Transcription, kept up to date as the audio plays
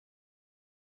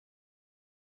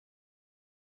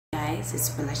guys,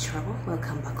 it's Bella Trouble.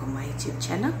 Welcome back on my YouTube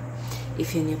channel.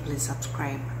 If you're new, please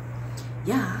subscribe.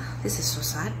 Yeah, this is so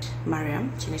sad.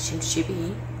 Mariam,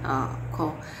 chibi,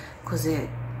 cause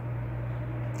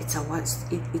it's a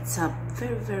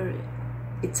very,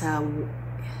 it's a,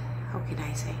 how can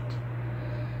I say it?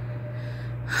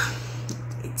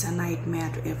 It's a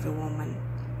nightmare to every woman.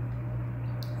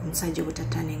 It's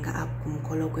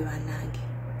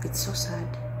so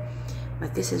sad.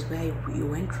 But this is where you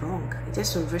went wrong.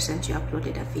 Just so recently you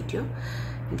uploaded a video.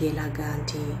 Gelaga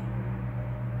anti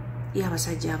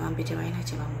yabasajja abambite bayina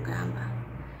kye bamugamba.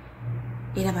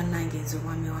 Era bannange nze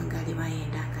omwami wange ali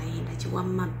bayenda akayenda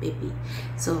kiwamma baby.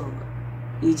 So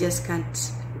you just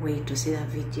can't wait to see that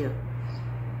video.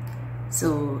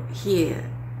 So here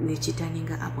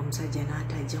nekitaninga apo musajja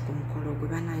n'atajja ku mukolo gwe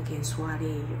bannange enswala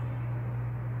eyo.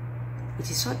 It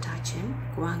is so touching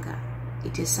kubanga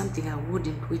it is something I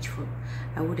wouldn't wish for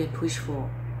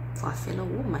a fellow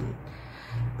woman.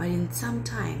 But in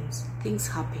sometimes things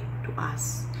happen to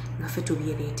us. Ngafe to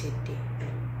be related day.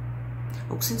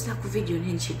 Okusinzira ku video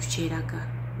n'ekintu kyeraga,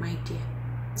 my dear.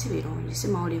 Si birungi, si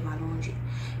mawulire malungi.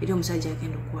 Era omusajja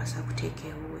agenda okuwasa akuteeka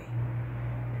ewuwe.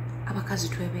 Abakazi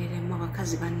tweberemu,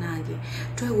 abakazi bannange,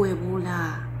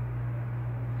 tweweebuula.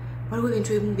 Waliwo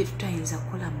ebintu ebimu bye tutayinza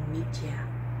kukola mu media.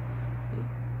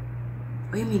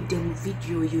 When you make them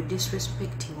video, you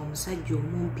disrespecting omusajja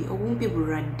omumpi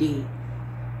buradde.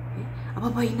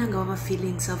 Ababa inanga baba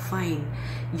feelings are fine.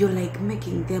 You're like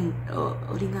making them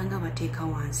olinganga bateeka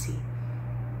wansi.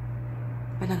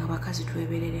 Bananga bakazi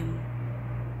twebereremu.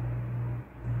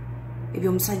 Ebyo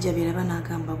omusajja byeraba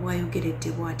n'agamba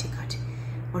bwayogeredde bw'ati kati.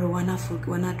 Olwo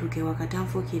wanatuuke wakati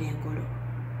anfuukira engolo.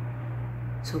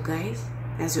 So guys,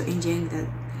 as you're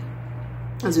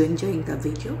enjoying the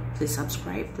video, please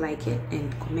subscribe, like it,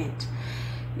 and comment.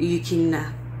 You can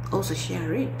also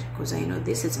share it because I know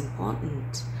this is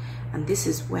important and this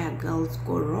is where girls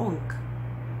go wrong.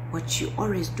 What you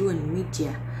always do in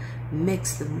media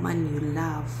makes the man you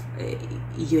love,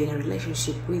 you're in a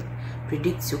relationship with,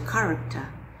 predicts your character.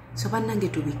 So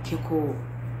banange to be keko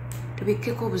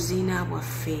buzina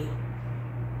bwaffe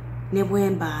ne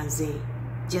bwembanze.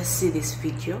 Just see this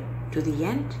video to the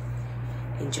end.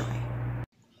 Enjoy.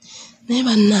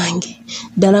 Neba nange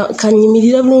dala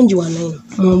kanyimirira bulungi wanayo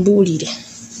mumbuulire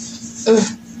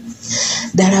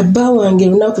dala bba wange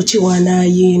lunaku ki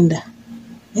wanaayenda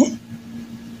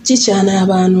kikyana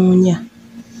abanoonya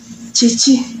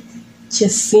kiki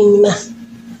kyesiina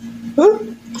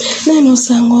naye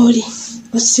nosanga oli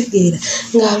okitegeera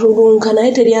ng'alulunka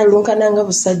naye teri alulunkana nga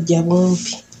busajja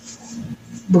bumpi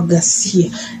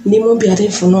bugasiya ndi mumpi ate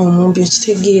nfuna omumpi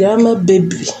okitegeera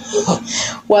amabebi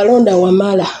walonda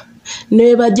wamala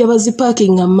ne bajja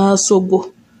bazipakinga maaso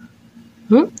go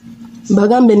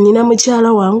bagambe nina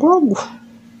mukyala wange ogwo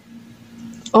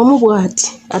omu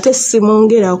bw'ati ate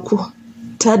simwongerako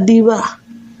tadiba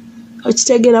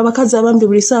okitegeera abakazi abambi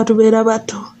buli saa tubeera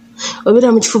bato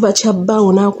obeera mu kifuba kya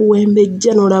bbaawo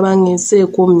n'akuwembejja n'olaba ng'ensi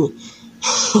ekomye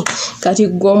kati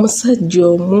gwe omusajja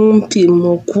omumpi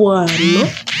mukwano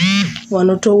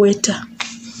wano toweta